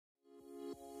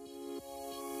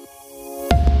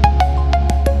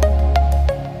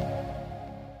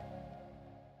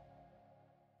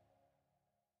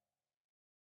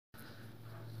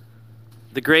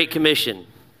The Great Commission.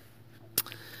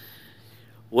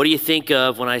 What do you think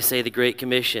of when I say the Great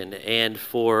Commission? And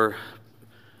for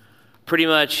pretty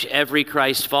much every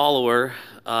Christ follower,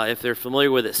 if they're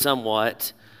familiar with it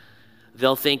somewhat,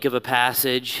 they'll think of a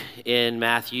passage in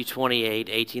Matthew 28,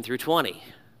 18 through 20,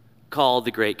 called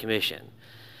the Great Commission.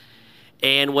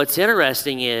 And what's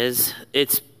interesting is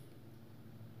it's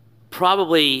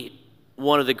probably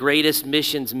one of the greatest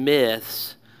missions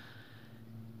myths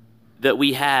that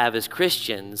we have as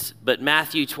Christians, but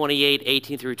Matthew 28,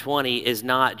 18 through 20 is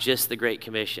not just the Great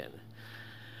Commission.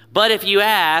 But if you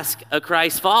ask a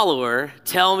Christ follower,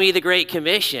 tell me the Great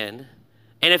Commission,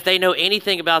 and if they know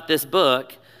anything about this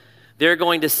book, they're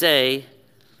going to say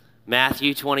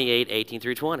Matthew 28, 18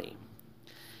 through 20.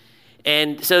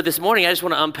 And so this morning, I just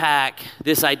want to unpack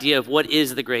this idea of what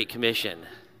is the Great Commission.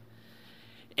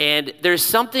 And there's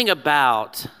something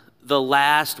about the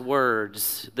last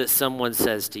words that someone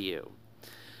says to you.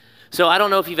 So I don't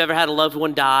know if you've ever had a loved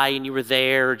one die and you were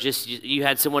there, or just you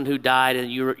had someone who died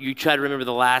and you try to remember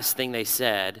the last thing they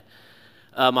said.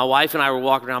 My wife and I were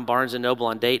walking around Barnes & Noble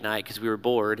on date night because we were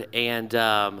bored,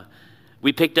 and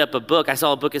we picked up a book. I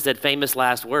saw a book that said Famous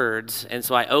Last Words, and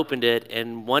so I opened it,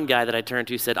 and one guy that I turned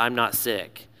to said, "I'm not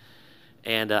sick."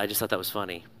 And I just thought that was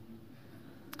funny,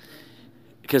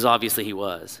 because obviously he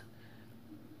was.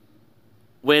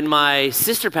 When my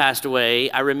sister passed away,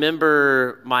 I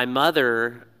remember my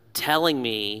mother telling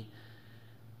me,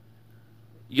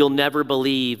 "You'll never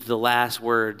believe the last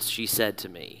words she said to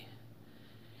me."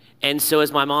 And so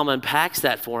as my mom unpacks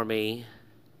that for me,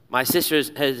 my sister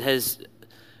has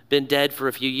been dead for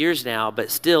a few years now,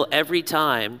 but still every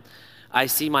time I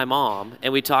see my mom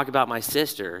and we talk about my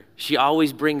sister, she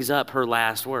always brings up her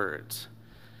last words.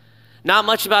 Not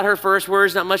much about her first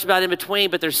words, not much about in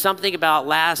between, but there's something about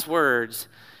last words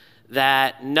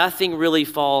that nothing really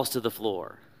falls to the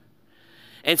floor.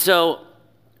 And so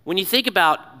when you think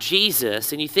about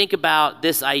Jesus and you think about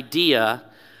this idea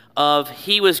of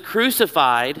he was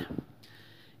crucified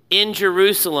in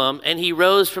Jerusalem and he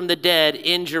rose from the dead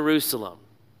in Jerusalem,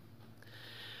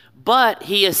 but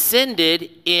he ascended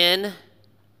in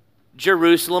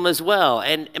Jerusalem as well.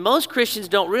 And most Christians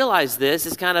don't realize this.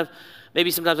 It's kind of, maybe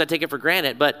sometimes I take it for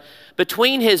granted, but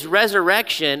between his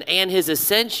resurrection and his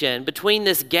ascension, between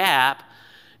this gap,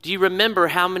 do you remember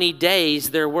how many days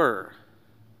there were?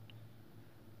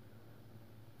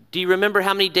 Do you remember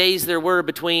how many days there were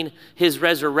between his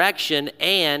resurrection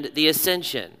and the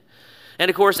ascension? And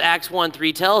of course, Acts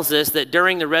 1:3 tells us that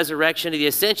during the resurrection and the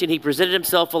ascension, he presented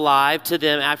himself alive to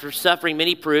them after suffering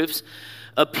many proofs,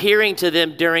 appearing to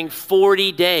them during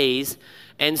 40 days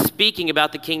and speaking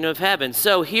about the kingdom of heaven.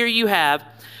 So here you have,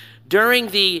 during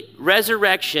the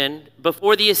resurrection,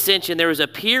 before the ascension, there was a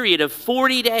period of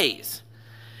 40 days.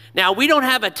 Now, we don't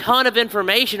have a ton of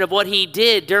information of what he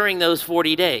did during those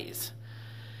 40 days.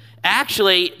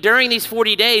 Actually, during these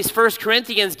 40 days, 1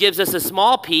 Corinthians gives us a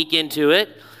small peek into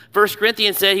it. 1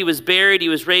 Corinthians said he was buried, he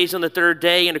was raised on the third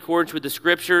day in accordance with the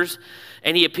scriptures,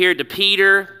 and he appeared to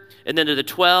Peter, and then to the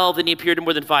 12, then he appeared to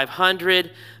more than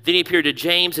 500, then he appeared to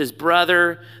James, his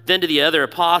brother, then to the other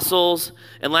apostles,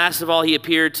 and last of all, he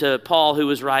appeared to Paul, who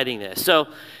was writing this. So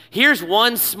here's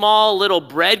one small little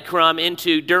breadcrumb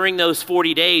into during those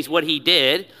 40 days what he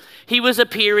did. He was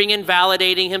appearing and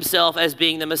validating himself as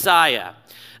being the Messiah.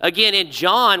 Again, in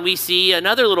John, we see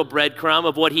another little breadcrumb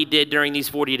of what he did during these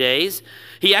 40 days.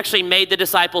 He actually made the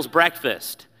disciples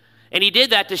breakfast. And he did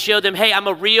that to show them, hey, I'm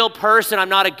a real person. I'm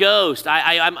not a ghost.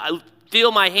 I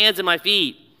feel my hands and my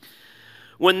feet.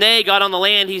 When they got on the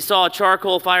land, he saw a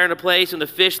charcoal fire in a place, and the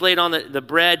fish laid on the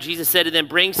bread. Jesus said to them,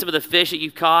 bring some of the fish that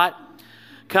you've caught.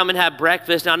 Come and have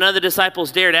breakfast. Now, none of the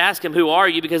disciples dared ask him, who are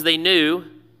you? Because they knew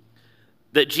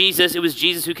that it was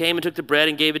Jesus who came and took the bread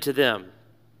and gave it to them.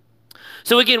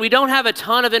 So again, we don't have a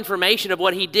ton of information of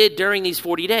what he did during these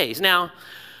 40 days. Now,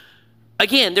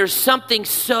 again, there's something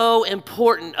so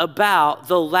important about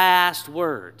the last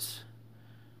words.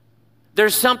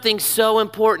 There's something so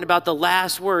important about the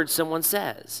last words someone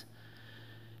says.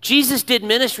 Jesus did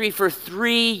ministry for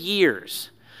 3 years.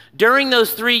 During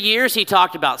those 3 years, he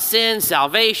talked about sin,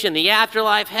 salvation, the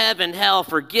afterlife, heaven, hell,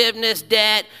 forgiveness,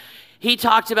 debt. He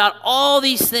talked about all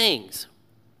these things.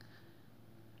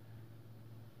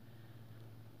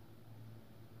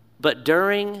 But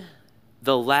during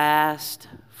the last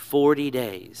 40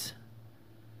 days,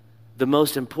 the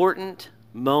most important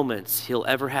moments he'll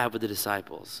ever have with the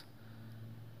disciples,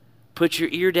 put your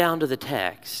ear down to the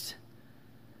text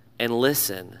and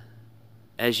listen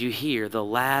as you hear the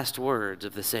last words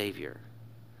of the Savior.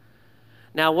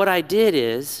 Now, what I did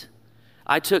is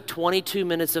I took 22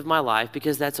 minutes of my life,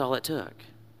 because that's all it took.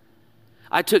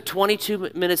 I took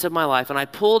 22 minutes of my life and I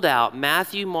pulled out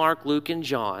Matthew, Mark, Luke, and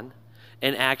John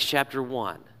in Acts chapter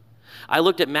 1. I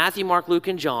looked at Matthew, Mark, Luke,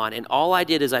 and John, and all I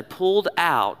did is I pulled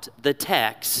out the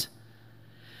texts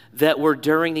that were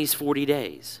during these 40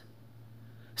 days.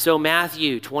 So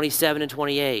Matthew 27 and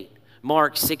 28,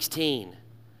 Mark 16,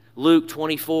 Luke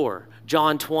 24,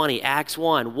 John 20, Acts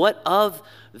 1. What of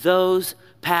those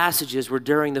passages were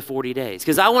during the 40 days?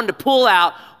 Because I wanted to pull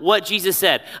out what Jesus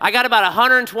said. I got about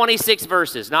 126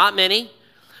 verses, not many,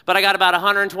 but I got about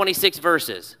 126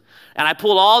 verses. And I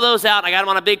pulled all those out, and I got them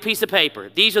on a big piece of paper.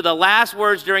 These are the last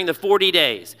words during the 40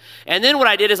 days. And then what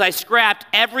I did is I scrapped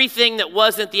everything that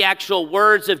wasn't the actual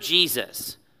words of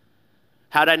Jesus.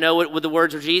 How did I know what the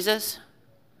words of Jesus?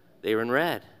 They were in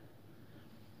red.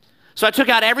 So I took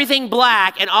out everything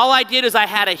black, and all I did is I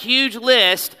had a huge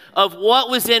list of what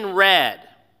was in red.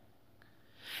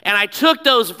 And I took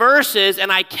those verses and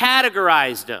I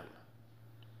categorized them.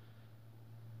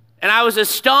 And I was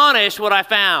astonished what I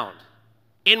found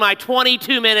in my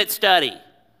 22-minute study.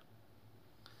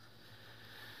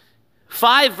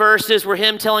 5 verses were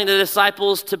him telling the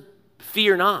disciples to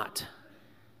fear not.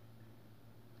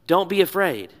 Don't be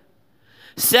afraid.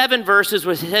 7 verses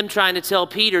was him trying to tell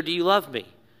Peter, do you love me?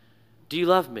 Do you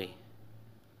love me?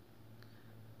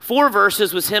 4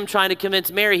 verses was him trying to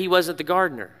convince Mary he wasn't the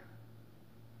gardener.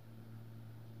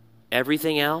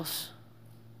 Everything else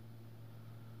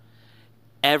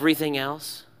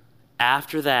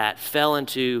after that fell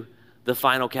into the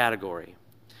final category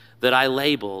that I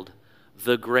labeled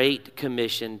the Great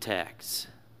Commission text.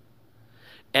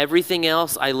 Everything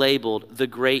else I labeled the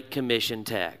Great Commission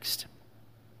text.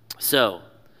 So,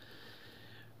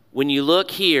 when you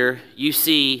look here, you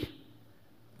see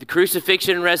the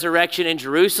crucifixion and resurrection in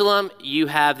Jerusalem. You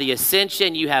have the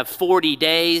ascension. You have 40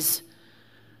 days,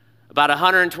 about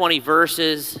 120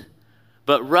 verses,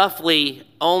 but roughly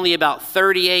only about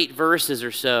 38 verses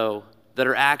or so that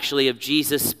are actually of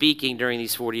Jesus speaking during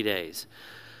these 40 days.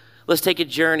 Let's take a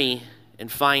journey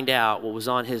and find out what was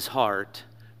on his heart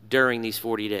during these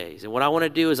 40 days. And what I want to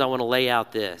do is I want to lay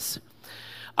out this.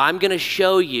 I'm going to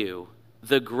show you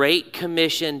the Great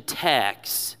Commission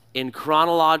texts in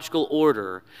chronological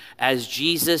order as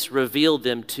Jesus revealed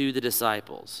them to the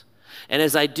disciples. And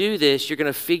as I do this, you're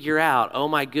going to figure out, oh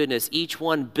my goodness, each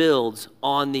one builds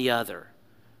on the other.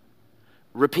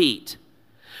 Repeat.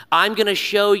 I'm going to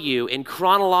show you in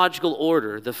chronological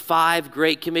order the 5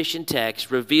 Great Commission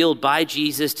texts revealed by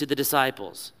Jesus to the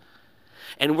disciples.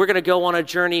 And we're going to go on a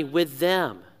journey with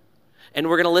them. And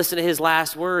we're going to listen to his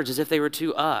last words as if they were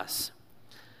to us.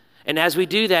 And as we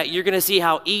do that, you're going to see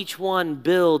how each one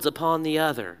builds upon the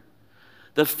other.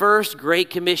 The first Great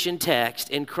Commission text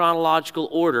in chronological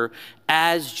order,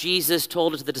 as Jesus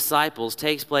told it to the disciples,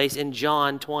 takes place in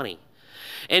John 20.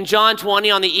 In John 20,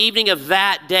 on the evening of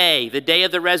that day, the day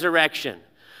of the resurrection,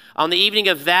 on the evening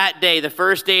of that day, the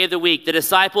first day of the week, the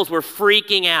disciples were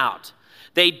freaking out.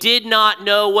 They did not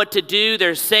know what to do.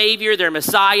 Their Savior, their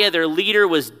Messiah, their leader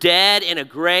was dead in a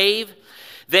grave.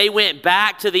 They went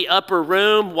back to the upper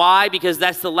room. Why? Because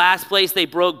that's the last place they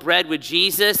broke bread with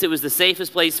Jesus. It was the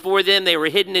safest place for them. They were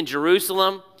hidden in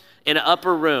Jerusalem in an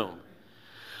upper room.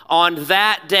 On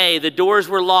that day, the doors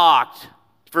were locked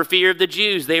for fear of the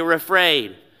Jews. They were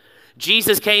afraid.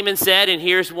 Jesus came and said, and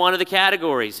here's one of the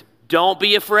categories, don't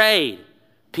be afraid.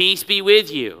 Peace be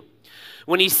with you.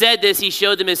 When he said this, he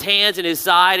showed them his hands and his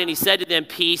side, and he said to them,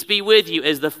 peace be with you.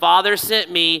 As the Father sent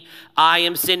me, I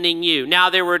am sending you. Now,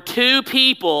 there were 2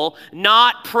 people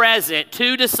not present.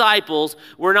 2 disciples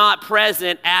were not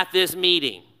present at this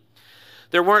meeting.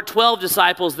 There weren't 12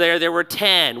 disciples there. There were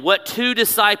 10. What 2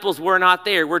 disciples were not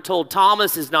there? We're told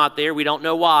Thomas is not there. We don't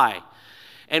know why.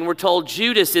 And we're told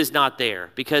Judas is not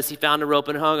there because he found a rope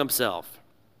and hung himself.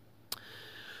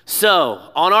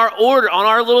 So, on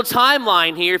our little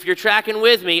timeline here, if you're tracking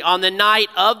with me, on the night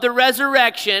of the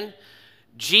resurrection,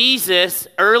 Jesus,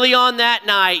 early on that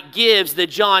night, gives the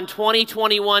John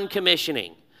 20:21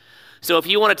 commissioning. So if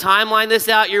you want to timeline this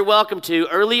out, you're welcome to.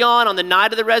 Early on the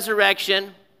night of the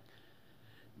resurrection,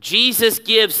 Jesus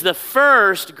gives the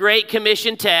first Great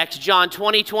Commission text, John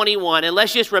 20:21, and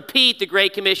let's just repeat the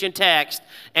Great Commission text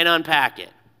and unpack it.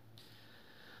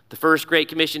 The first Great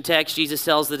Commission text Jesus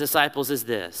tells the disciples is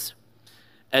this: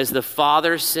 as the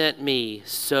Father sent me,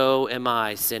 so am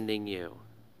I sending you.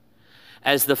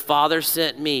 As the Father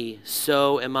sent me,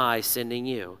 so am I sending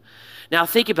you. Now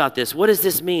think about this. What does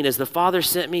this mean? As the Father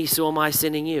sent me, so am I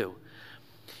sending you.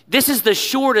 This is the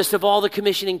shortest of all the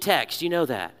commissioning texts. You know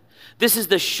that. This is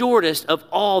the shortest of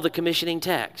all the commissioning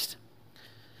text.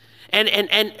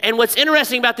 And what's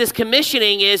interesting about this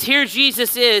commissioning is here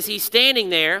Jesus is, he's standing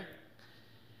there,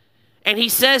 And he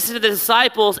says to the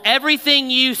disciples, everything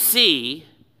you see,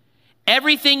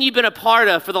 everything you've been a part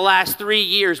of for the last 3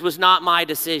 years was not my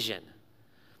decision.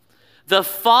 The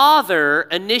Father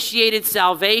initiated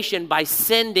salvation by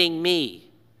sending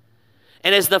me.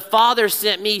 And as the Father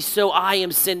sent me, so I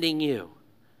am sending you.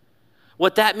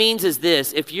 What that means is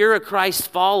this: if you're a Christ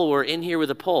follower in here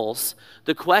with a pulse,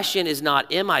 the question is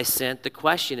not, am I sent? The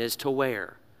question is, to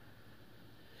where?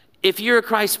 If you're a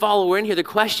Christ follower in here, the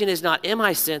question is not, am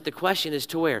I sent? The question is,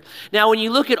 to where? Now, when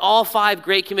you look at all 5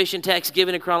 Great Commission texts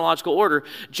given in chronological order,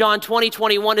 John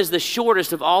 20:21 is the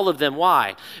shortest of all of them.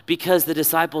 Why? Because the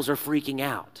disciples are freaking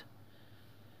out.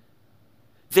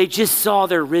 They just saw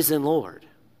their risen Lord.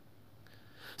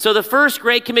 So the first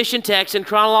Great Commission text in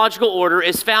chronological order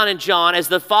is found in John as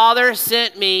the Father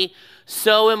sent me,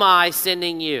 so am I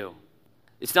sending you.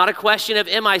 It's not a question of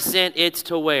am I sent, it's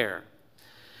to where.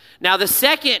 Now the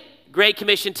second Great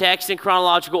Commission text in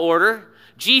chronological order,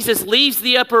 Jesus leaves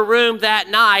the upper room that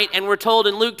night, and we're told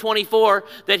in Luke 24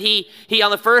 that he on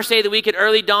the first day of the week at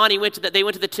early dawn, they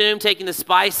went to the tomb taking the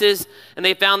spices, and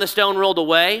they found the stone rolled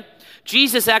away.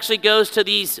 Jesus actually goes to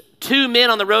these 2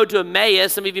 men on the road to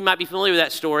Emmaus. Some of you might be familiar with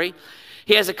that story.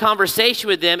 He has a conversation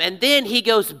with them, and then he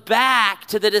goes back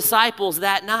to the disciples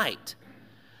that night.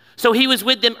 So he was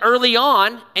with them early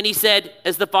on, and he said,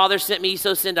 as the Father sent me,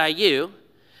 so send I you.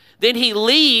 Then he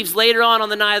leaves later on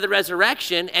the night of the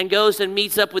resurrection and goes and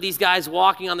meets up with these guys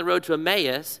walking on the road to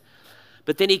Emmaus.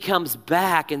 But then he comes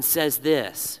back and says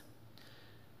this.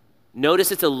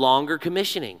 Notice it's a longer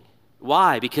commissioning.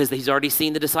 Why? Because he's already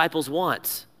seen the disciples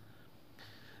once.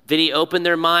 Then he opened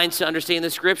their minds to understand the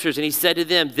scriptures, and he said to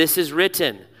them, this is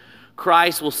written,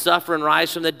 Christ will suffer and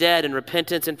rise from the dead, and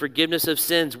repentance and forgiveness of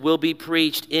sins will be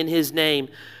preached in his name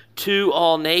to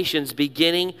all nations,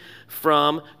 beginning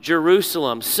from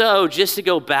Jerusalem. So just to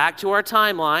go back to our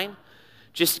timeline,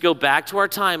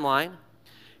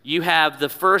 you have the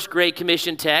first Great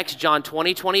Commission text, John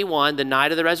 20:21, the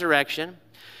night of the resurrection.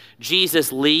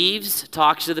 Jesus leaves,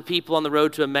 talks to the people on the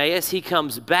road to Emmaus. He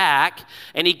comes back,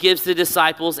 and he gives the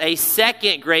disciples a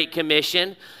second Great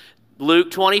Commission, Luke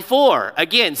 24.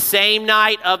 Again, same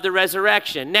night of the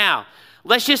resurrection. Now,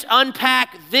 let's just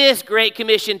unpack this Great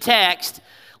Commission text.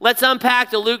 Let's unpack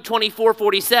the Luke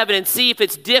 24:47 and see if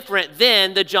it's different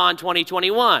than the John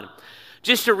 20:21.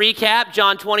 Just to recap,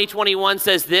 John 20:21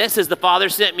 says this, as the Father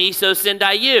sent me, so send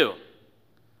I you.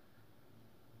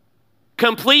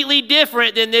 Completely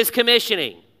different than this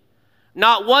commissioning.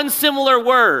 Not one similar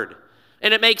word.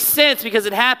 And it makes sense because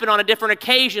it happened on a different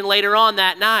occasion later on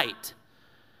that night.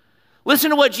 Listen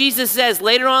to what Jesus says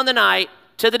later on the night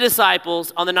to the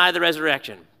disciples on the night of the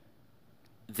resurrection.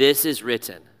 This is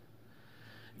written.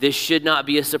 This should not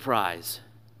be a surprise.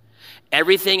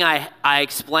 Everything I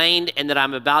explained and that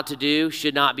I'm about to do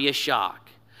should not be a shock.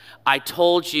 I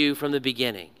told you from the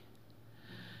beginning.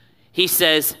 He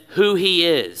says who he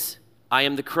is. I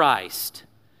am the Christ.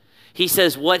 He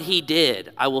says what he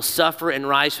did. I will suffer and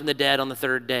rise from the dead on the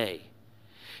 3rd day.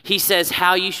 He says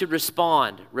how you should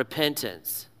respond.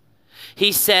 Repentance.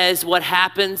 He says what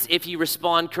happens if you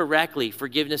respond correctly.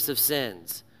 Forgiveness of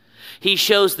sins. He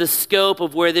shows the scope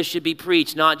of where this should be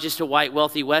preached, not just to white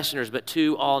wealthy Westerners, but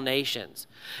to all nations.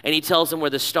 And he tells them where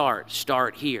to start.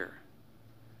 Start here.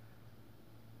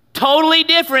 Totally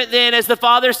different than as the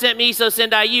Father sent me, so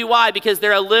send I you. Why? Because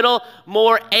they're a little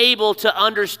more able to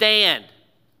understand.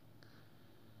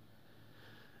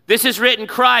 This is written,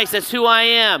 Christ, that's who I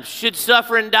am, should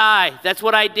suffer and die. That's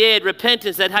what I did.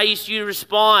 Repentance, that's how you should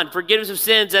respond. Forgiveness of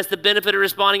sins, that's the benefit of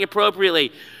responding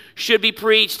appropriately. Should be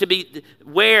preached to be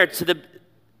where? To the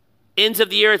ends of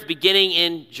the earth, beginning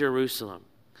in Jerusalem.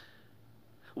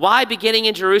 Why beginning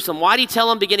in Jerusalem? Why did he tell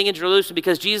them beginning in Jerusalem?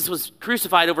 Because Jesus was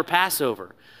crucified over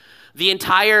Passover. The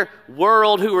entire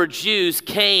world who were Jews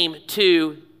came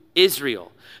to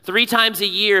Israel. 3 times a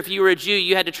year, if you were a Jew,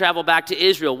 you had to travel back to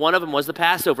Israel. One of them was the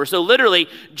Passover. So literally,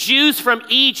 Jews from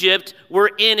Egypt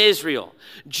were in Israel.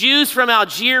 Jews from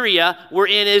Algeria were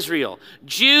in Israel.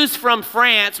 Jews from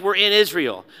France were in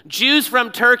Israel. Jews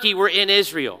from Turkey were in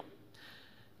Israel.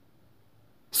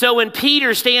 So when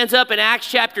Peter stands up in Acts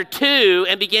chapter 2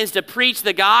 and begins to preach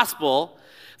the gospel,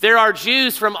 there are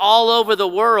Jews from all over the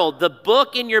world. The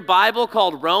book in your Bible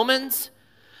called Romans,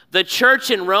 the church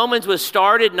in Romans was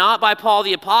started not by Paul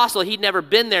the Apostle. He'd never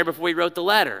been there before he wrote the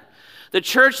letter. The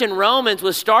church in Romans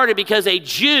was started because a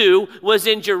Jew was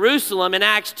in Jerusalem in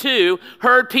Acts 2,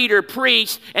 heard Peter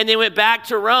preach, and then went back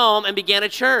to Rome and began a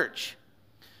church.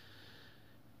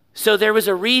 So there was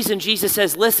a reason Jesus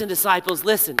says, listen, disciples,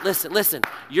 listen.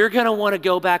 You're going to want to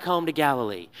go back home to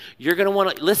Galilee. You're going to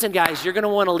want to, listen, guys, you're going to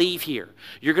want to leave here.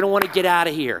 You're going to want to get out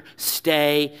of here.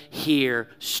 Stay here.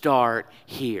 Start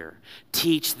here.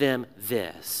 Teach them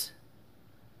this.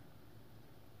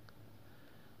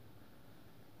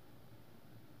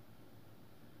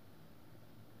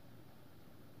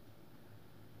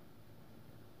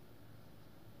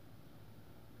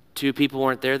 Two people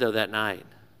weren't there, though, that night.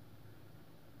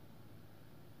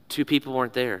 Two people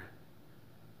weren't there.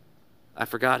 I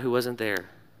forgot who wasn't there.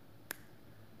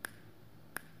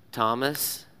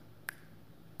 Thomas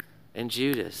and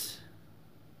Judas.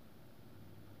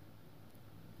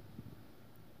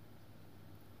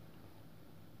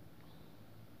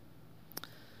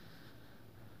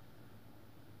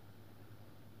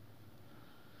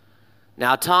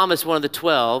 Now, Thomas, one of the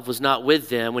 12, was not with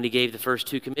them when he gave the first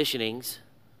two commissionings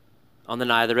on the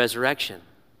night of the resurrection.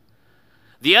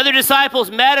 The other disciples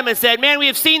met him and said, man, we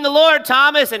have seen the Lord,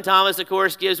 Thomas. And Thomas, of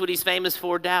course, gives what he's famous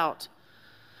for, doubt.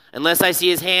 Unless I see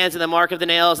his hands and the mark of the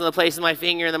nails and the place of my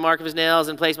finger and the mark of his nails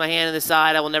and place my hand in the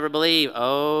side, I will never believe.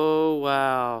 Oh,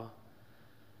 wow.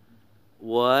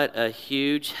 What a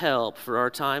huge help for our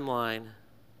timeline.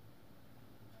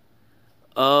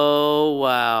 Oh,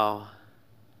 wow.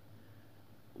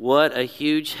 What a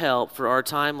huge help for our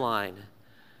timeline.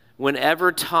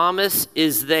 Whenever Thomas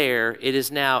is there, it is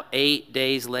now 8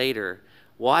 days later.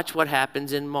 Watch what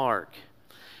happens in Mark.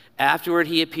 Afterward,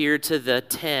 he appeared to the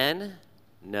 10.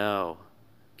 No.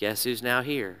 Guess who's now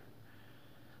here?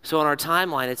 So on our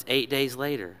timeline, it's 8 days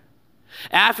later.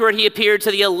 Afterward, he appeared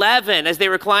to the 11 as they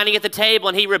were reclining at the table,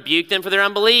 and he rebuked them for their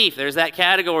unbelief. There's that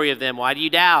category of them. Why do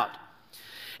you doubt?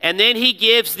 And then he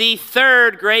gives the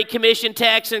third Great Commission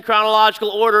text in chronological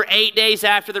order 8 days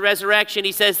after the resurrection.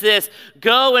 He says this,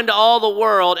 go into all the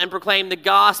world and proclaim the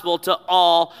gospel to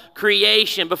all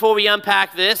creation. Before we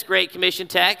unpack this Great Commission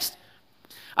text,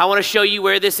 I want to show you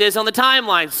where this is on the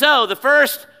timeline. So the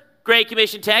first Great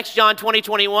Commission text, John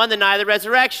 20:21, the night of the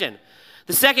resurrection.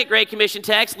 The second Great Commission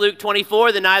text, Luke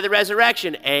 24, the night of the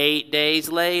resurrection. 8 days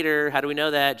later. How do we know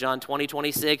that? John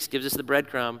 20:26 gives us the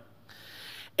breadcrumb.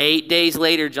 8 days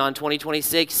later, John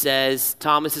 20:26 says,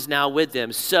 Thomas is now with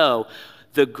them. So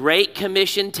the Great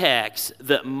Commission text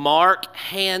that Mark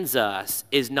hands us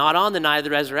is not on the night of the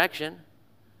resurrection.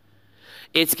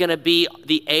 It's going to be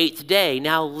the 8th day.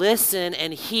 Now listen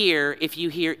and hear if you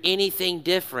hear anything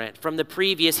different from the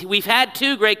previous. We've had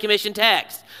two Great Commission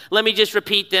texts. Let me just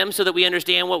repeat them so that we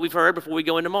understand what we've heard before we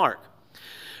go into Mark.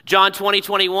 John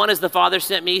 20:21, as the Father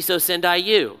sent me, so send I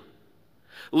you.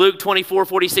 Luke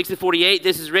 24:46-48,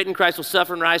 this is written, Christ will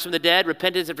suffer and rise from the dead.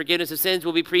 Repentance and forgiveness of sins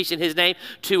will be preached in his name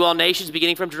to all nations,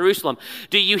 beginning from Jerusalem.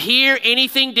 Do you hear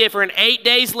anything different 8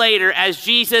 days later as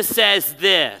Jesus says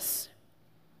this?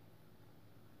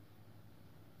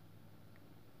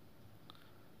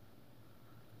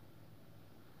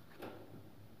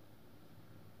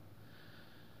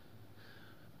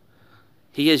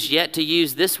 He has yet to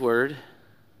use this word.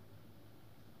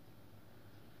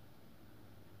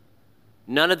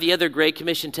 None of the other Great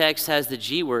Commission texts has the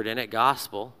G word in it,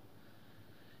 gospel.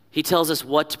 He tells us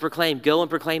what to proclaim. Go and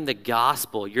proclaim the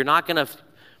gospel. You're not going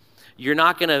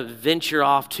to venture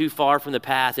off too far from the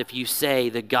path if you say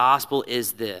the gospel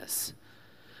is this: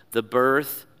 the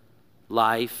birth,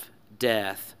 life,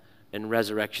 death, and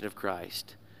resurrection of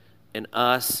Christ, and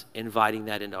us inviting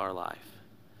that into our life.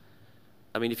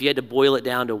 I mean, if you had to boil it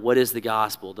down to what is the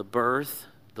gospel, the birth,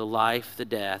 the life, the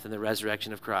death, and the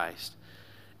resurrection of Christ,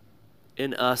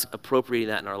 in us appropriating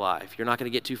that in our life. You're not going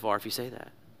to get too far if you say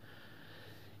that.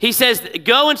 He says,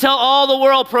 go and tell all the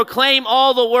world, proclaim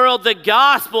all the world the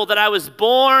gospel, that I was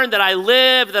born, that I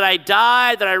lived, that I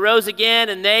died, that I rose again,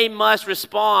 and they must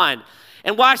respond.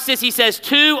 And watch this, he says,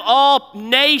 to all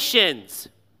nations.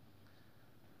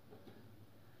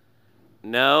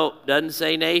 No, doesn't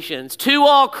say nations. To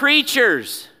all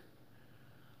creatures.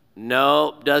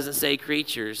 No, doesn't say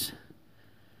creatures.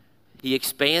 He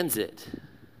expands it.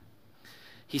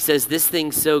 He says, this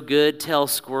thing's so good, tell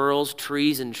squirrels,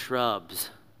 trees, and shrubs.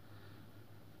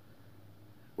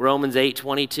 Romans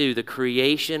 8:22, the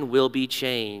creation will be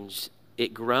changed.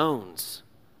 It groans,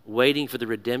 waiting for the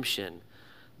redemption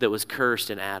that was cursed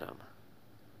in Adam.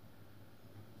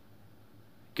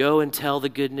 Go and tell the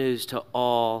good news to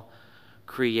all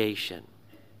creation.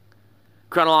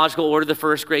 Chronological order, the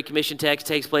first Great Commission text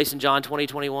takes place in John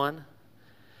 20:21.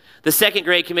 The second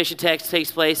Great Commission text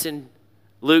takes place in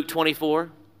Luke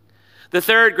 24. The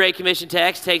third Great Commission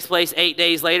text takes place 8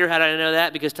 days later. How did I know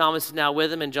that? Because Thomas is now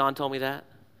with him and John told me that.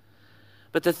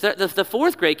 But the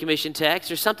fourth Great Commission text,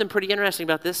 there's something pretty interesting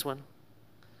about this one.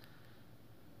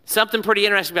 Something pretty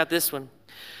interesting about this one.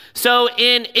 So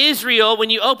in Israel, when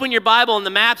you open your Bible in the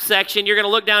map section, you're going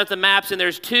to look down at the maps, and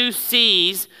there's two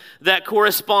seas that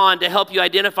correspond to help you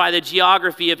identify the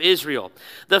geography of Israel.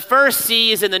 The first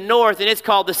sea is in the north, and it's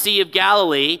called the Sea of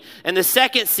Galilee. And the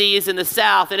second sea is in the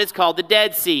south, and it's called the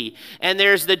Dead Sea. And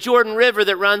there's the Jordan River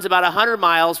that runs about 100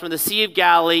 miles from the Sea of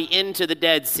Galilee into the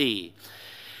Dead Sea.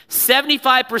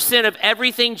 75% of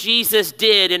everything Jesus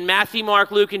did in Matthew,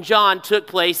 Mark, Luke, and John took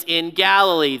place in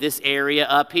Galilee, this area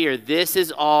up here. This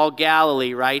is all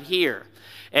Galilee right here.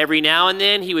 Every now and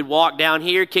then he would walk down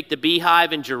here, kick the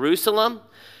beehive in Jerusalem,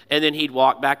 and then he'd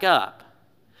walk back up.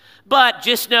 But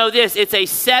just know this, it's a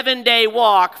 7-day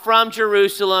walk from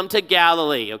Jerusalem to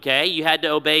Galilee, okay? You had to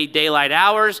obey daylight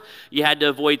hours, you had to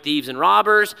avoid thieves and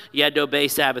robbers, you had to obey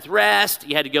Sabbath rest,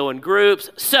 you had to go in groups.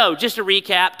 So, just to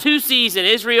recap, 2 seas in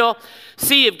Israel,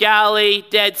 Sea of Galilee,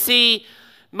 Dead Sea.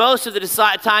 Most of the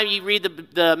time you read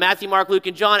the Matthew, Mark, Luke,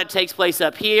 and John, it takes place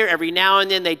up here. Every now and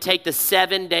then they take the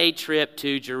 7-day trip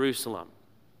to Jerusalem.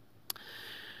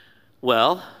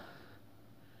 Well,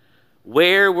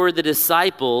 where were the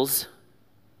disciples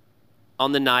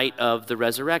on the night of the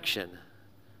resurrection?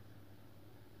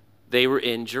 They were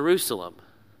in Jerusalem.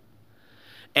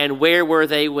 And where were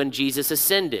they when Jesus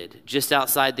ascended? Just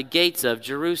outside the gates of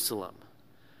Jerusalem.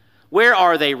 Where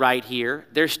are they right here?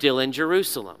 They're still in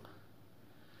Jerusalem.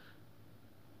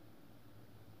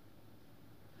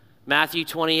 Matthew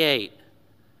 28,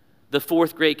 the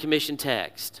 4th Great Commission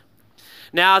text.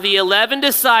 Now the 11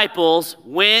 disciples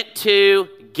went to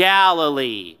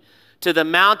Galilee, to the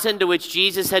mountain to which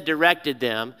Jesus had directed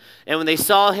them. And when they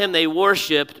saw him, they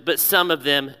worshiped, but some of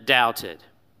them doubted.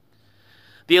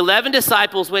 The 11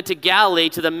 disciples went to Galilee,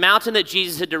 to the mountain that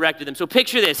Jesus had directed them. So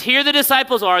picture this. Here the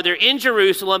disciples are. They're in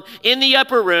Jerusalem, in the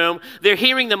upper room. They're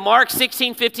hearing the Mark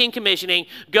 16:15 commissioning.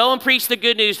 Go and preach the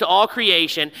good news to all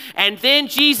creation. And then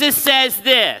Jesus says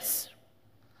this.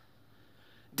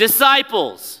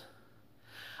 Disciples,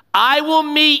 I will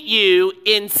meet you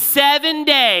in 7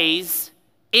 days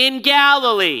in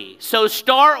Galilee. So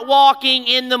start walking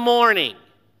in the morning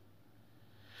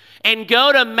and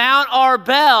go to Mount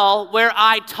Arbel, where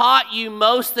I taught you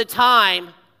most of the time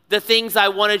the things I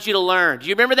wanted you to learn. Do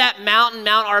you remember that mountain,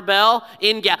 Mount Arbel?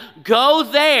 Go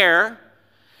there,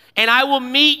 and I will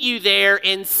meet you there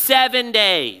in 7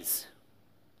 days.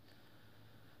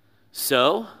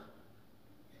 So,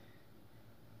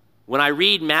 when I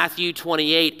read Matthew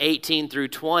 28, 18 through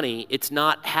 20, it's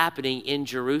not happening in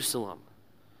Jerusalem.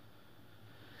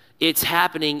 It's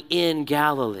happening in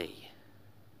Galilee.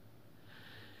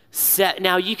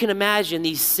 Now you can imagine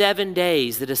these 7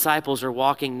 days the disciples are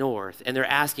walking north and they're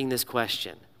asking this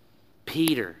question.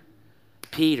 Peter,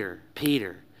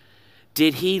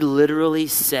 did he literally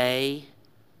say,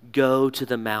 go to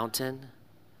the mountain?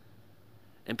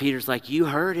 And Peter's like, you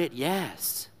heard it,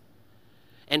 yes.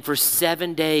 And for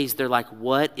 7 days, they're like,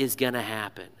 what is going to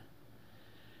happen?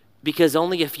 Because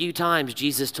only a few times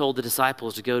Jesus told the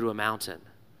disciples to go to a mountain.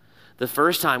 The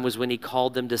first time was when he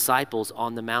called them disciples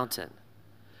on the mountain.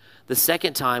 The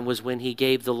second time was when he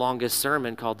gave the longest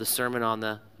sermon called the Sermon on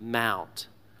the Mount.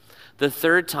 The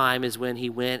third time is when he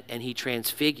went and he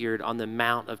transfigured on the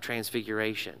Mount of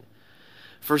Transfiguration.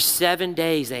 For 7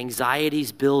 days,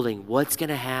 anxiety's building. What's going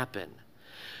to happen?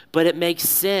 But it makes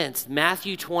sense.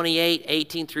 Matthew 28,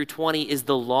 18 through 20 is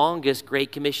the longest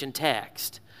Great Commission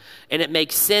text. And it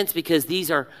makes sense because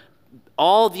these are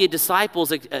all the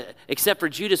disciples, except for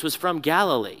Judas, was from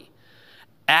Galilee.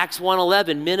 Acts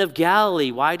 1:11, men of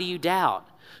Galilee, why do you doubt?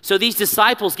 So these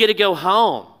disciples get to go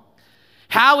home.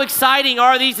 How exciting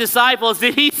are these disciples?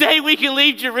 Did he say we can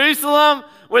leave Jerusalem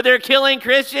where they're killing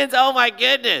Christians? Oh my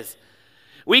goodness.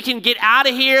 We can get out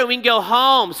of here and we can go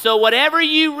home. So whatever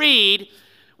you read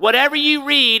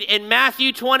in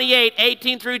Matthew 28,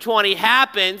 18 through 20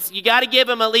 happens, you got to give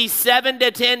them at least 7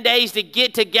 to 10 days to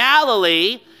get to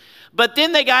Galilee, but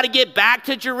then they got to get back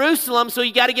to Jerusalem, so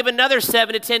you got to give another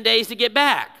 7 to 10 days to get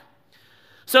back.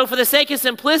 So for the sake of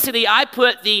simplicity, I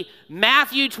put the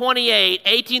Matthew 28,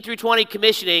 18 through 20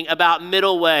 commissioning about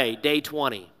middle way, day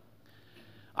 20.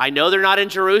 I know they're not in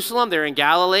Jerusalem, they're in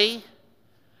Galilee,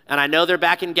 and I know they're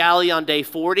back in Galilee on day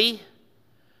 40.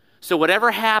 So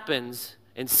whatever happens,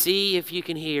 and see if you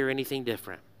can hear anything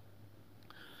different.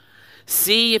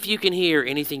 See if you can hear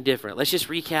anything different. Let's just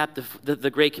recap the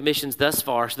Great Commissions thus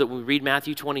far so that when we read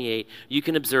Matthew 28, you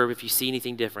can observe if you see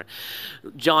anything different.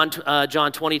 John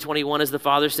 20, 21, as the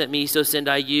Father sent me, so send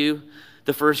I you.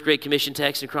 The first Great Commission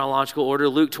text in chronological order.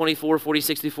 Luke 24,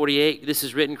 46 through 48. This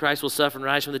is written, Christ will suffer and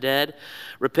rise from the dead.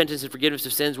 Repentance and forgiveness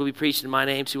of sins will be preached in my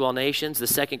name to all nations. The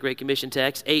second Great Commission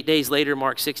text. 8 days later,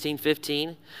 Mark 16,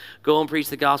 15. Go and preach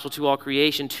the gospel to all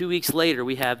creation. 2 weeks later,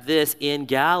 we have this in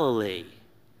Galilee.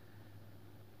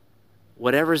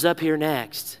 whatever's up here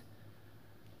next,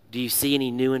 do you see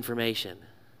any new information?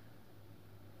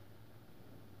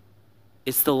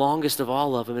 It's the longest of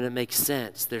all of them, and it makes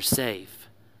sense. They're safe.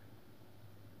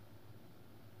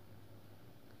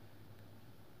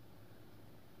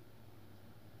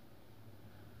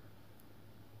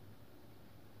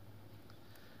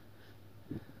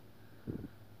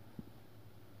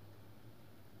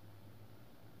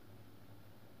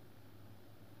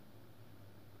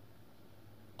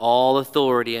 All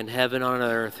authority in heaven and on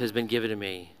earth has been given to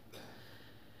me.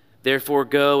 Therefore,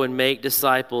 go and make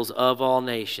disciples of all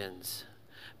nations,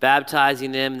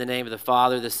 baptizing them in the name of the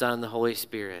Father, the Son, and the Holy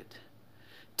Spirit,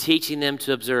 teaching them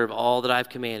to observe all that I've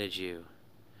commanded you.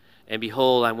 And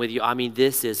behold, I'm with you. I mean,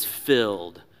 this is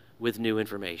filled with new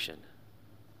information.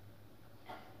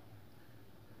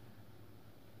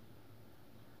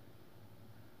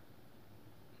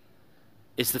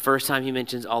 It's the first time he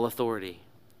mentions all authority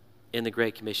in the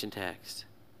Great Commission text.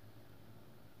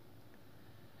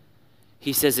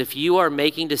 He says, if you are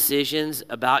making decisions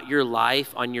about your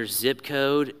life on your zip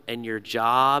code and your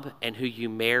job and who you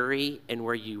marry and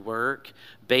where you work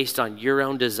based on your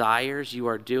own desires, you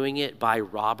are doing it by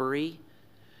robbery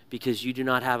because you do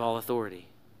not have all authority.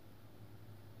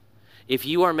 If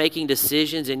you are making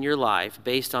decisions in your life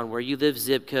based on where you live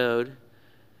zip code,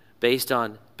 based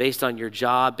on your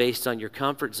job, based on your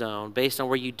comfort zone, based on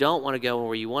where you don't want to go and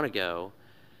where you want to go,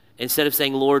 instead of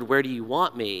saying, Lord, where do you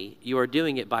want me? You are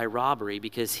doing it by robbery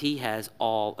because he has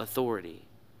all authority.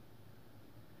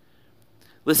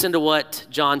 Listen to what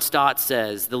John Stott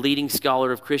says, the leading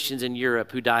scholar of Christians in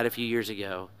Europe who died a few years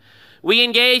ago. We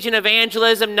engage in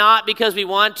evangelism not because we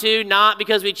want to, not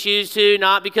because we choose to,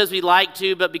 not because we like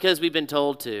to, but because we've been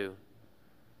told to.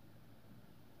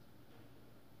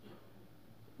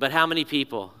 But how many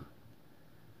people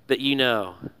that you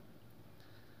know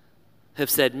have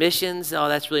said, missions, oh,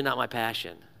 that's really not my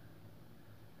passion,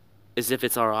 as if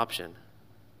it's our option.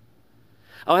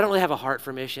 Oh, I don't really have a heart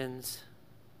for missions.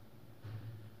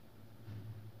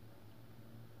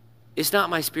 It's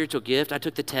not my spiritual gift. I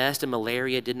took the test and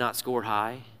malaria did not score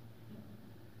high.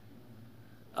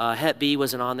 Hep B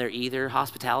wasn't on there either.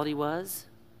 Hospitality was.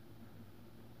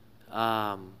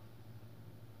 I'm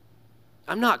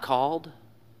not called.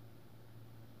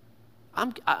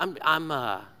 I'm kind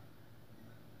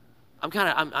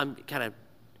of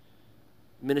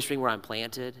ministering where I'm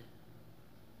planted.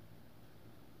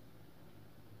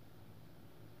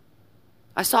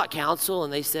 I sought counsel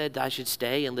and they said I should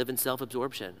stay and live in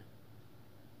self-absorption.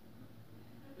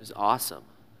 It was awesome.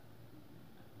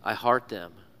 I heart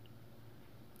them.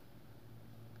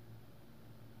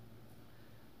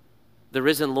 The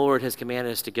risen Lord has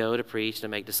commanded us to go to preach, to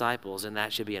make disciples, and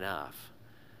that should be enough.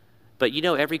 But you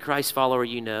know, every Christ follower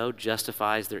you know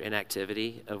justifies their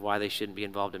inactivity of why they shouldn't be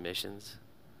involved in missions.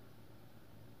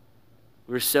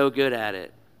 We're so good at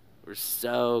it. We're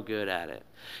so good at it.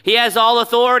 He has all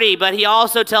authority, but he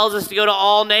also tells us to go to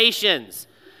all nations.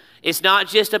 It's not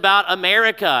just about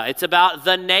America. It's about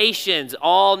the nations,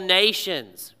 all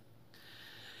nations.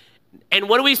 And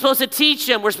what are we supposed to teach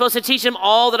them? We're supposed to teach them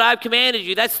all that I've commanded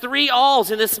you. That's 3 alls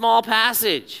in this small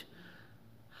passage.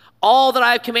 All that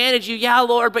I've commanded you, yeah,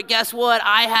 Lord, but guess what?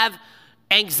 I have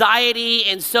anxiety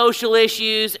and social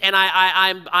issues, and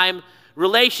I'm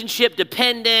relationship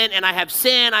dependent, and I have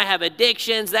sin, I have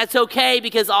addictions. That's okay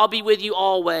because I'll be with you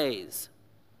always.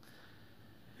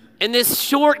 In this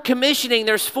short commissioning,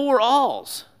 there's 4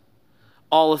 alls.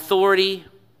 All authority,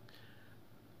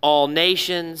 all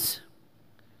nations,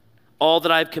 all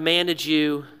that I've commanded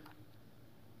you,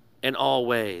 and all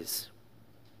ways.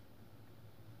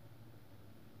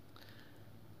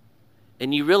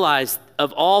 And you realize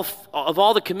of all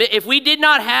the if we did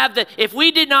not have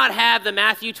the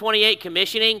Matthew 28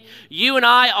 commissioning, you and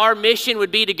I, our mission would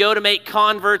be to go to make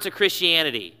converts of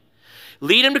Christianity.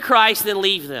 Lead them to Christ, then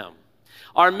leave them.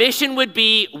 Our mission would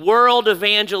be world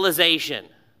evangelization.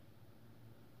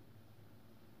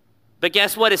 But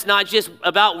guess what? It's not just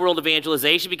about world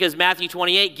evangelization because Matthew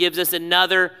 28 gives us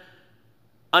another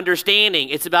understanding.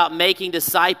 It's about making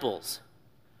disciples.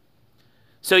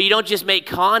 So you don't just make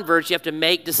converts, you have to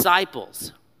make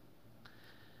disciples.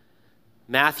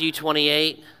 Matthew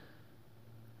 28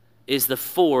 is the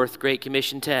 4th Great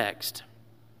Commission text.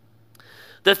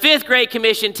 The 5th Great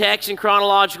Commission text in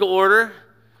chronological order,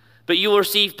 but you will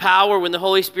receive power when the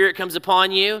Holy Spirit comes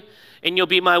upon you, and you'll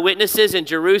be my witnesses in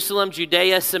Jerusalem,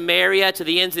 Judea, Samaria, to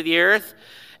the ends of the earth.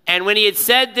 And when he had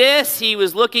said this, he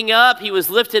was looking up, he was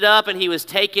lifted up, and he was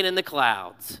taken in the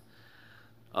clouds.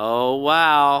 Oh,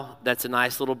 wow. That's a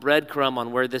nice little breadcrumb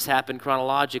on where this happened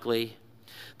chronologically.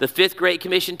 The 5th Great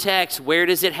Commission text, where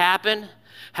does it happen?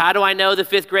 How do I know the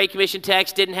fifth Great Commission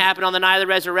text didn't happen on the night of the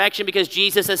resurrection? Because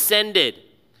Jesus ascended.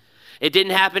 It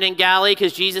didn't happen in Galilee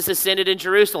because Jesus ascended in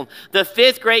Jerusalem. The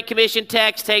fifth Great Commission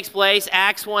text takes place,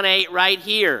 Acts 1:8, right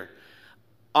here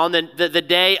on the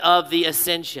day of the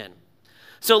ascension.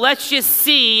 So let's just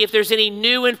see if there's any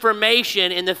new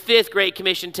information in the fifth Great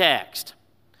Commission text.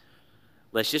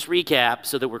 Let's just recap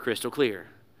so that we're crystal clear.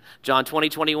 John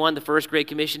 20:21, the first Great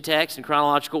Commission text in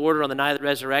chronological order on the night of the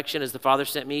resurrection, as the Father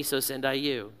sent me, so send I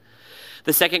you.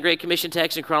 The second Great Commission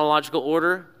text in chronological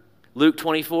order, Luke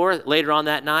 24, later on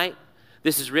that night.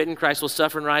 This is written, Christ will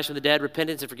suffer and rise from the dead.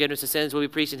 Repentance and forgiveness of sins will be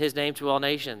preached in his name to all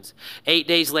nations. 8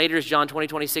 days later, as John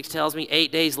 20:26 tells me,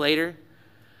 8 days later,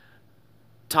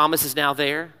 Thomas is now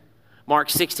there. Mark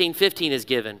 16:15 is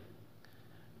given.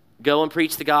 Go and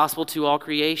preach the gospel to all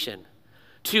creation.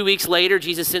 2 weeks later,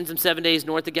 Jesus sends them 7 days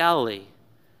north of Galilee.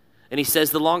 And he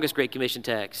says the longest Great Commission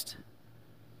text.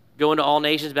 Go into all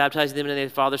nations, baptizing them in the name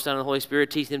of the Father, Son, and the Holy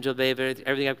Spirit, teaching them to obey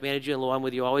everything I've commanded you, and lo, I'm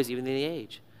with you always, even in the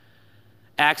age.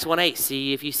 Acts 1:8,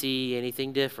 see if you see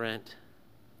anything different.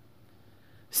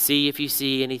 See if you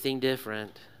see anything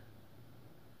different.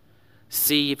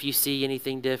 See if you see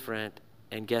anything different.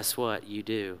 And guess what? You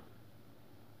do.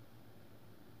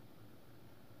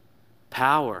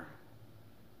 Power.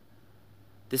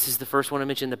 This is the first one I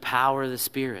mentioned, the power of the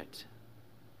Spirit.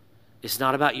 It's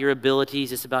not about your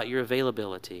abilities, it's about your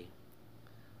availability.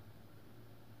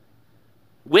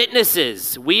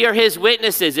 Witnesses. We are his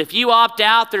witnesses. If you opt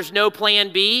out, there's no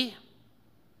plan B.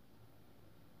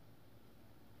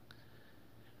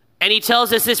 And he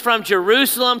tells us this from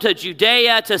Jerusalem to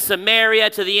Judea to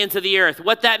Samaria to the ends of the earth.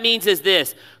 What that means is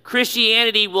this: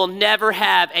 Christianity will never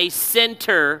have a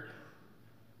center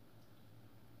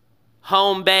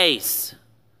home base.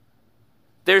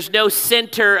 There's no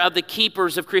center of the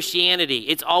keepers of Christianity.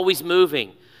 It's always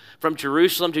moving from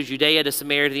Jerusalem to Judea to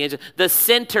Samaria to the ends. The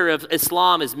center of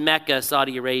Islam is Mecca,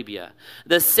 Saudi Arabia.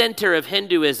 The center of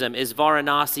Hinduism is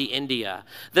Varanasi, India.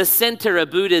 The center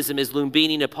of Buddhism is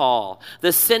Lumbini, Nepal.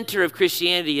 The center of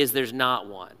Christianity is there's not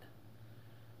one.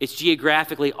 It's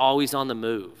geographically always on the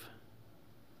move.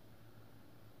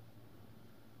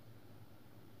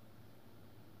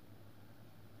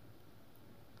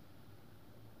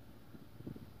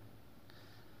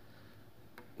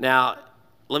 Now,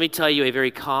 let me tell you a very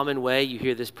common way you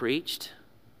hear this preached.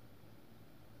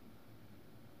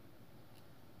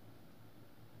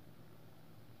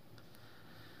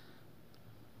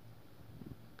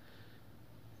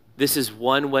 This is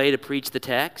one way to preach the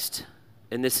text,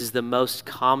 and this is the most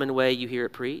common way you hear it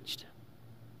preached.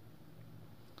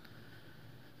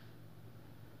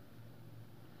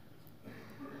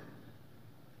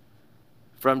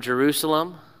 From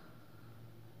Jerusalem,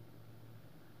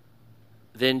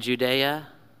 then Judea,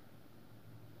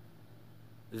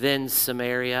 then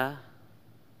Samaria,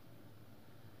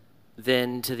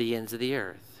 then to the ends of the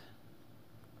earth.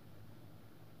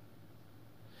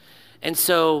 And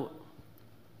so,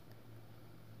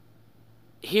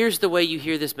 here's the way you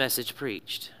hear this message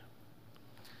preached.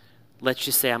 Let's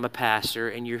just say I'm a pastor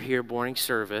and you're here morning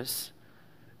service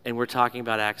and we're talking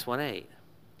about Acts 1:8.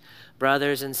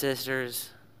 Brothers and sisters,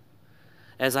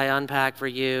 as I unpack for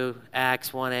you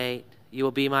Acts 1:8, you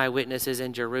will be my witnesses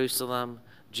in Jerusalem,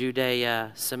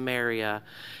 Judea, Samaria,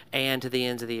 and to the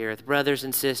ends of the earth. Brothers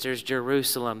and sisters,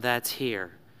 Jerusalem, that's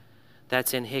here.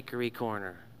 That's in Hickory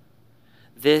Corner.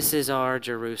 This is our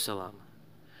Jerusalem.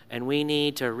 And we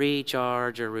need to reach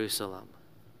our Jerusalem.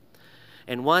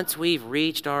 And once we've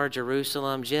reached our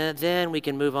Jerusalem, then we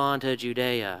can move on to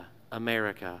Judea,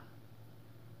 America.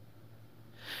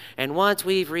 And once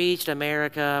we've reached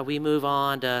America, we move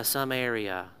on to some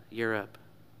area, Europe.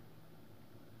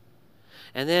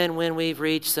 And then when we've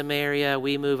reached Samaria,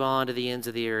 we move on to the ends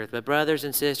of the earth. But brothers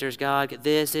and sisters, God,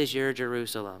 this is your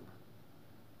Jerusalem.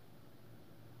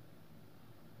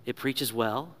 It preaches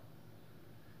well.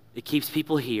 It keeps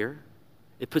people here.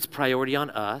 It puts priority on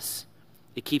us.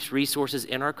 It keeps resources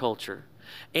in our culture.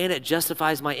 And it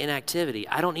justifies my inactivity.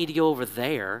 I don't need to go over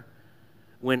there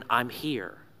when I'm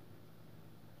here.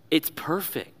 It's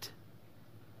perfect.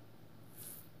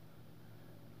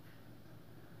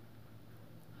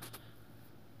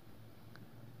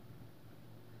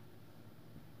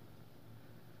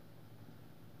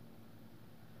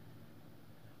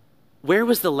 Where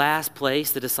was the last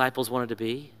place the disciples wanted to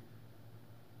be?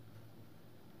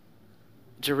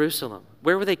 Jerusalem.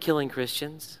 Where were they killing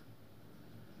Christians?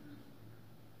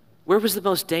 Where was the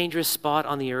most dangerous spot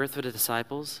on the earth for the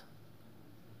disciples?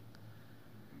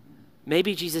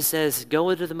 Maybe Jesus says,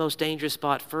 go into the most dangerous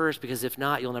spot first, because if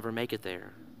not, you'll never make it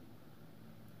there.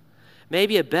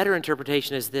 Maybe a better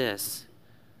interpretation is this.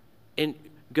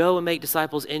 Go and make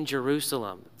disciples in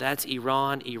Jerusalem. That's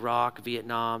Iran, Iraq,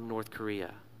 Vietnam, North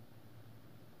Korea.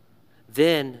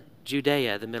 Then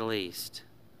Judea, the Middle East.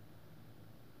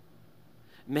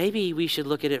 Maybe we should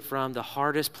look at it from the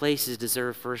hardest places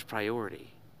deserve first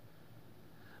priority.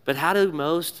 But how do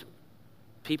most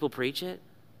people preach it?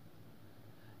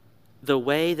 The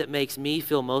way that makes me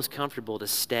feel most comfortable to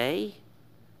stay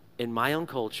in my own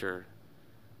culture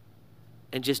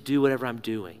and just do whatever I'm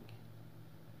doing.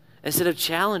 Instead of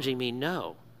challenging me,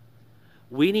 no.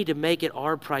 We need to make it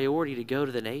our priority to go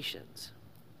to the nations.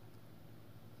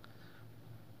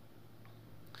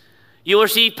 You will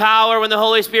receive power when the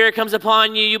Holy Spirit comes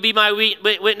upon you. You'll be my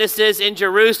witnesses in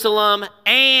Jerusalem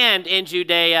and in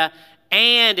Judea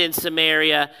and in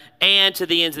Samaria and to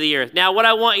the ends of the earth. Now, what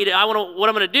I'm going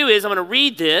to do is I'm going to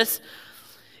read this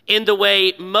in the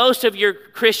way most of your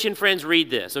Christian friends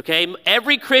read this, okay?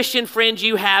 Every Christian friend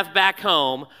you have back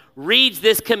home reads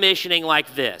this commissioning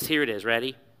like this. Here it is.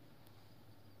 Ready?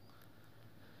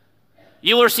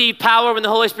 You will receive power when the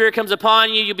Holy Spirit comes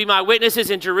upon you. You'll be my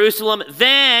witnesses in Jerusalem,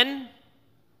 then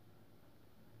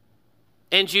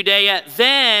in Judea,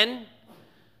 then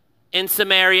in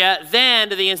Samaria, then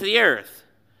to the ends of the earth.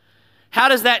 How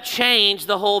does that change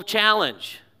the whole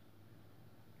challenge?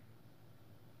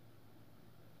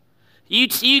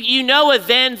 You know a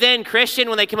then Christian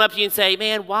when they come up to you and say,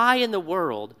 man, why in the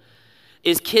world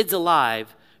is Kids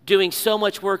Alive doing so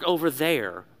much work over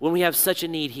there when we have such a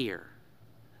need here?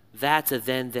 That's a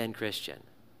then Christian.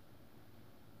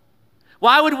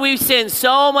 Why would we send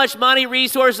so much money,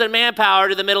 resources, and manpower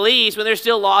to the Middle East when they're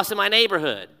still lost in my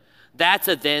neighborhood? That's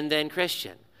a then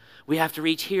Christian. We have to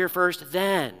reach here first,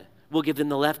 then we'll give them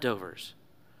the leftovers.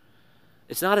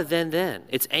 It's not a then.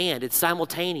 It's and. It's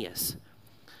simultaneous.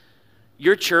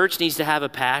 Your church needs to have a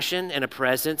passion and a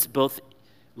presence both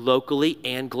locally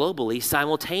and globally,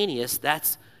 simultaneous.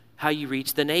 That's how you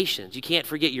reach the nations. You can't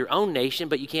forget your own nation,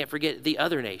 but you can't forget the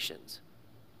other nations.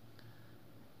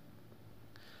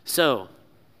 So,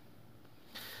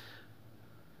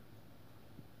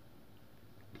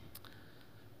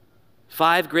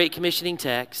 five Great Commissioning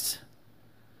texts.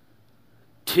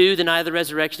 2 the night of the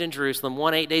resurrection in Jerusalem.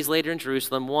 1 8 days later in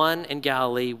Jerusalem. 1 in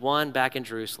Galilee. 1 back in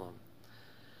Jerusalem.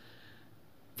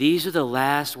 These are the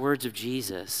last words of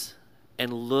Jesus,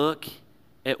 and look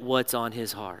at what's on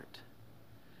his heart.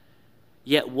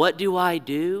 Yet what do?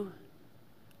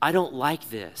 I don't like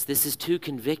this. This is too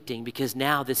convicting because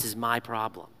now this is my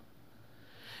problem.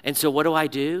 And so what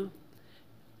do?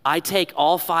 I take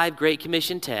all 5 Great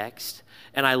Commission texts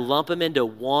and I lump them into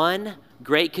one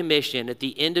Great Commission at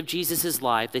the end of Jesus'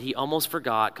 life that he almost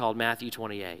forgot, called Matthew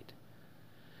 28.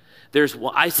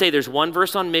 I say there's one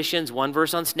verse on missions, one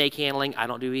verse on snake handling. I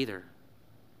don't do either.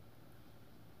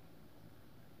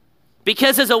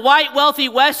 Because as a white, wealthy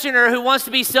Westerner who wants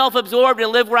to be self-absorbed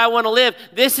and live where I want to live,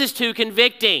 this is too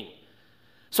convicting.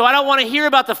 So I don't want to hear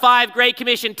about the 5 Great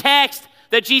Commission texts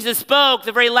that Jesus spoke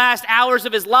the very last hours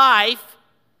of his life.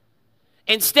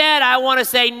 Instead, I want to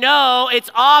say, no, it's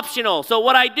optional. So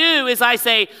what I do is I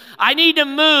say, I need to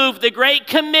move the Great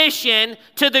Commission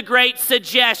to the Great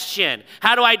Suggestion.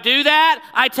 How do I do that?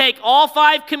 I take all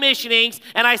 5 commissionings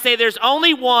and I say there's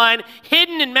only one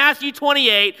hidden in Matthew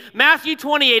 28. Matthew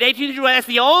 28, 18 through 20, that's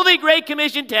the only Great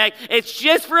Commission text. It's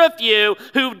just for a few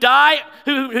who die,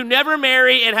 who never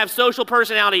marry and have social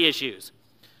personality issues.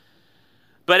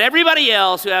 But everybody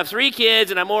else who have 3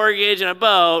 kids and a mortgage and a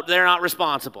boat, they're not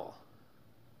responsible.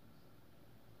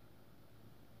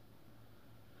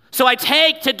 So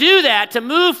to do that, to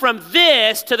move from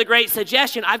this to the Great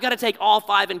Suggestion, I've got to take all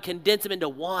 5 and condense them into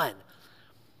one.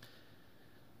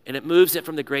 And it moves it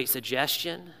from the Great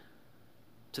Suggestion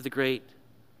to the Great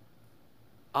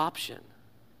Option.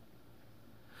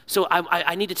 So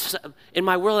I need to, in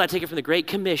my world, I take it from the Great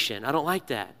Commission. I don't like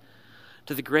that.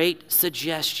 To the Great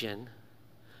Suggestion,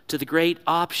 to the Great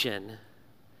Option.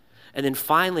 And then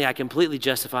finally, I completely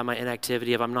justify my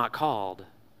inactivity if I'm not called.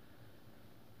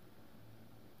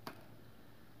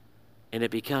 And it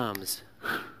becomes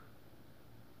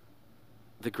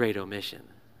the Great Omission.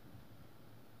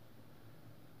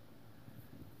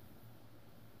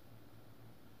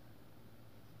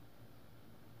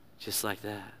 Just like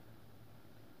that.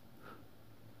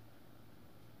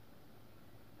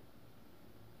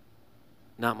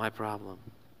 Not my problem.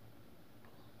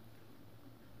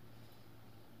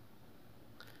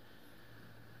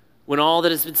 When all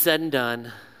that has been said and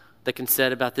done that can be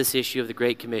said about this issue of the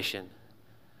Great Commission,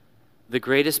 the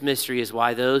greatest mystery is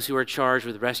why those who are charged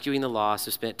with rescuing the lost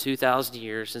have spent 2,000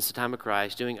 years since the time of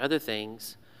Christ doing other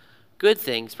things, good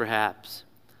things perhaps,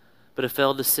 but have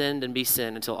failed to send and be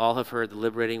sent until all have heard the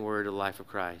liberating word of the life of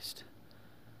Christ.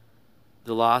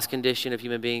 The lost condition of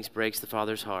human beings breaks the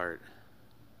Father's heart.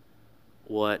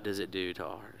 What does it do to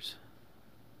ours?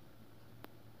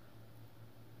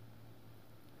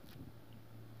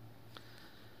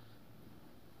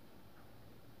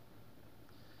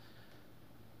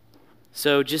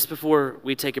 So just before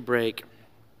we take a break,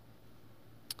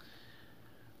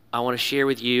 I want to share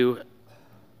with you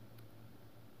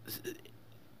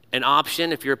an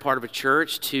option if you're a part of a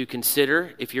church to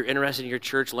consider if you're interested in your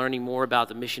church learning more about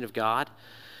the mission of God.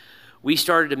 We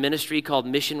started a ministry called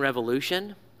Mission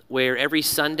Revolution, where every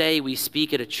Sunday we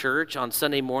speak at a church. On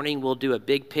Sunday morning, we'll do a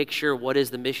big picture, what is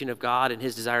the mission of God and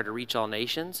his desire to reach all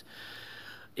nations.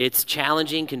 It's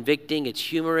challenging, convicting, it's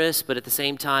humorous, but at the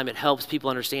same time, it helps people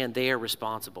understand they are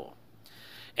responsible.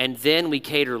 And then we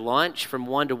cater lunch from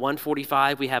 1 to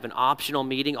 1:45. We have an optional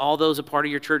meeting. All those a part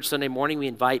of your church Sunday morning, we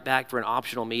invite back for an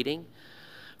optional meeting.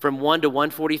 From 1 to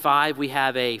 1:45, we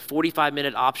have a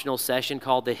 45-minute optional session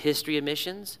called the History of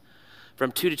Missions.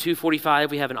 From 2 to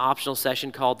 2:45, we have an optional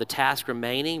session called the Task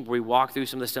Remaining, where we walk through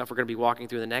some of the stuff we're going to be walking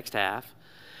through in the next half.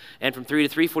 And from 3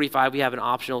 to 3:45, we have an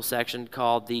optional section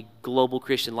called the Global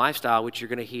Christian Lifestyle, which you're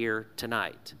going to hear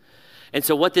tonight. And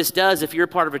so what this does, if you're a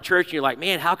part of a church and you're like,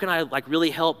 man, how can I really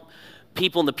help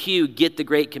people in the pew get the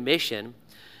Great Commission?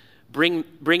 Bring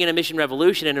in a Mission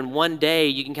Revolution, and in one day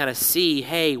you can kind of see,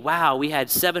 hey, wow, we had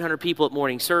 700 people at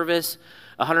morning service.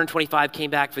 125 came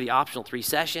back for the optional 3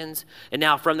 sessions. And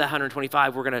now from that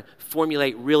 125, we're going to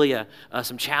formulate really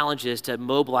some challenges to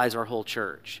mobilize our whole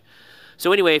church.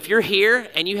 So anyway, if you're here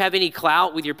and you have any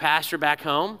clout with your pastor back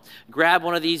home, grab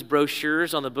one of these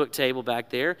brochures on the book table back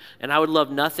there. And I would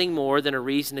love nothing more than a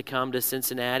reason to come to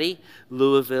Cincinnati,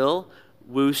 Louisville,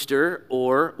 Worcester,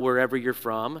 or wherever you're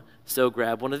from. So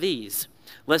grab one of these.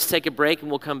 Let's take a break and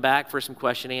we'll come back for some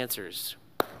question and answers.